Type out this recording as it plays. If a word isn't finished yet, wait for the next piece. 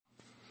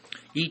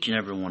Each and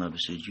every one of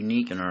us is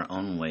unique in our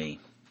own way.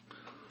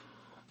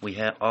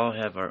 All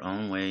have our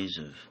own ways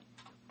of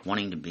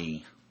wanting to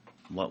be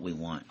what we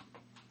want,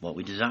 what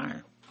we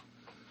desire.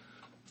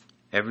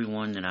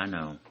 Everyone that I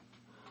know,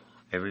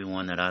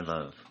 everyone that I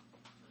love,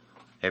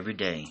 every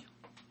day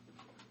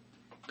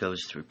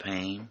goes through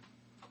pain,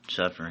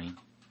 suffering,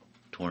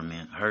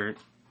 torment, hurt,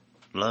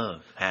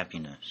 love,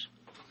 happiness.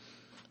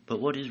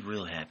 But what is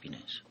real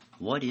happiness?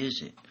 What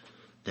is it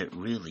that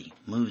really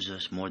moves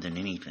us more than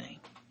anything?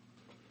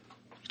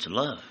 It's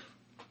love.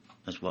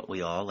 That's what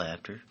we all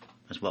after.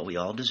 That's what we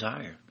all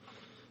desire.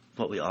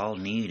 What we all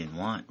need and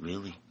want,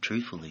 really,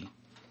 truthfully,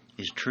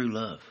 is true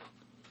love.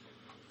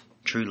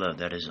 True love,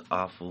 that is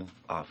awful,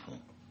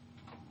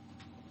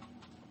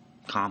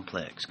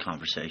 complex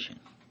conversation.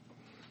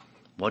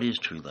 What is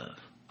true love?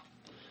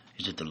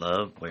 Is it the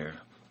love where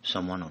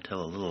someone will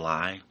tell a little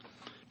lie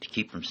to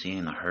keep from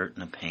seeing the hurt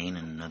and the pain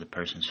in another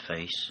person's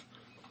face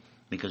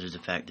because of the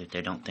fact that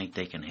they don't think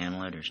they can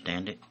handle it or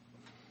stand it?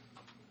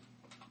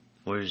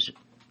 Or is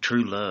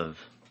true love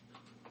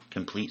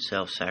complete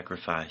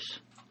self-sacrifice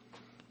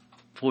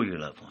for your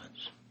loved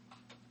ones?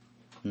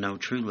 No,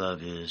 true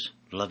love is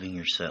loving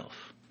yourself.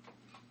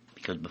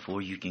 Because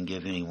before you can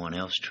give anyone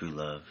else true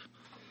love,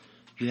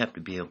 you have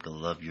to be able to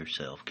love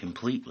yourself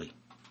completely.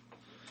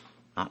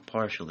 Not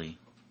partially.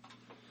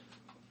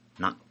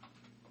 Not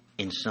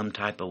in some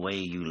type of way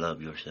you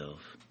love yourself.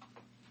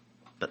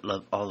 But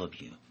love all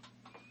of you.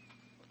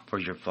 For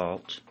your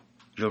faults,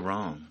 your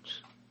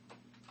wrongs,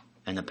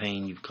 and the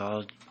pain you've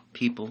caused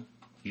people,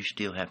 you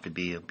still have to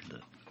be able to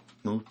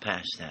move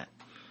past that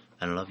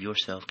and love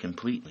yourself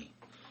completely.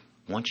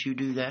 Once you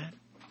do that,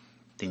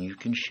 then you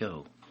can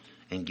show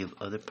and give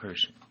other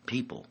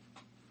people,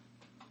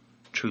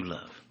 true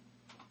love.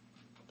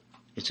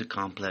 It's a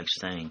complex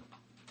thing,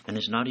 and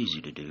it's not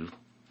easy to do.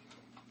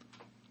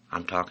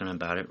 I'm talking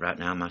about it right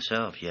now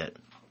myself, yet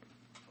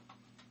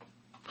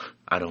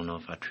I don't know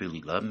if I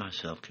truly love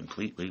myself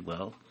completely.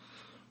 Well,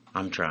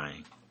 I'm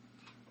trying.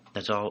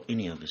 That's all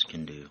any of us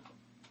can do.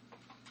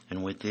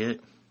 And with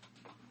it,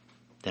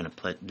 then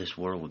this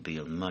world would be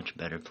a much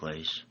better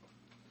place.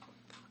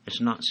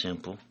 It's not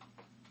simple.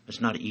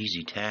 It's not an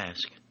easy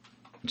task.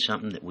 It's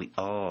something that we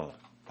all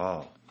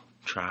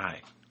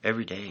try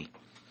every day.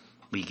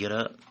 We get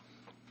up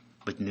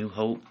with new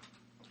hope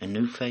and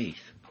new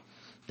faith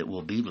that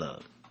we'll be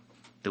loved,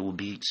 that we'll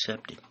be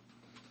accepted,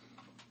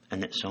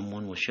 and that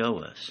someone will show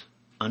us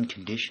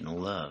unconditional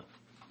love.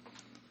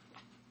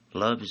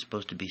 Love is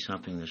supposed to be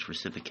something that's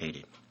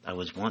reciprocated. I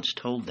was once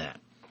told that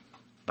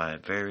by a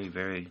very,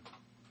 very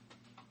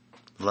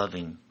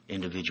loving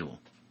individual.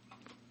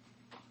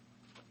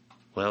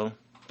 Well,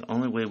 the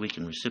only way we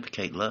can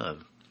reciprocate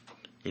love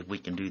is if we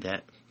can do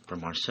that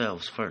from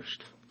ourselves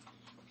first.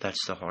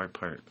 That's the hard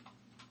part.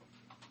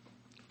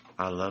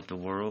 I love the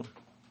world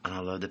and I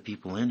love the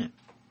people in it.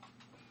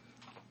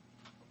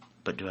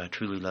 But do I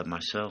truly love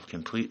myself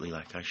completely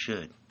like I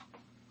should?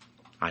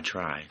 I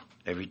try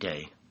every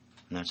day.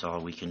 And that's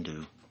all we can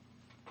do.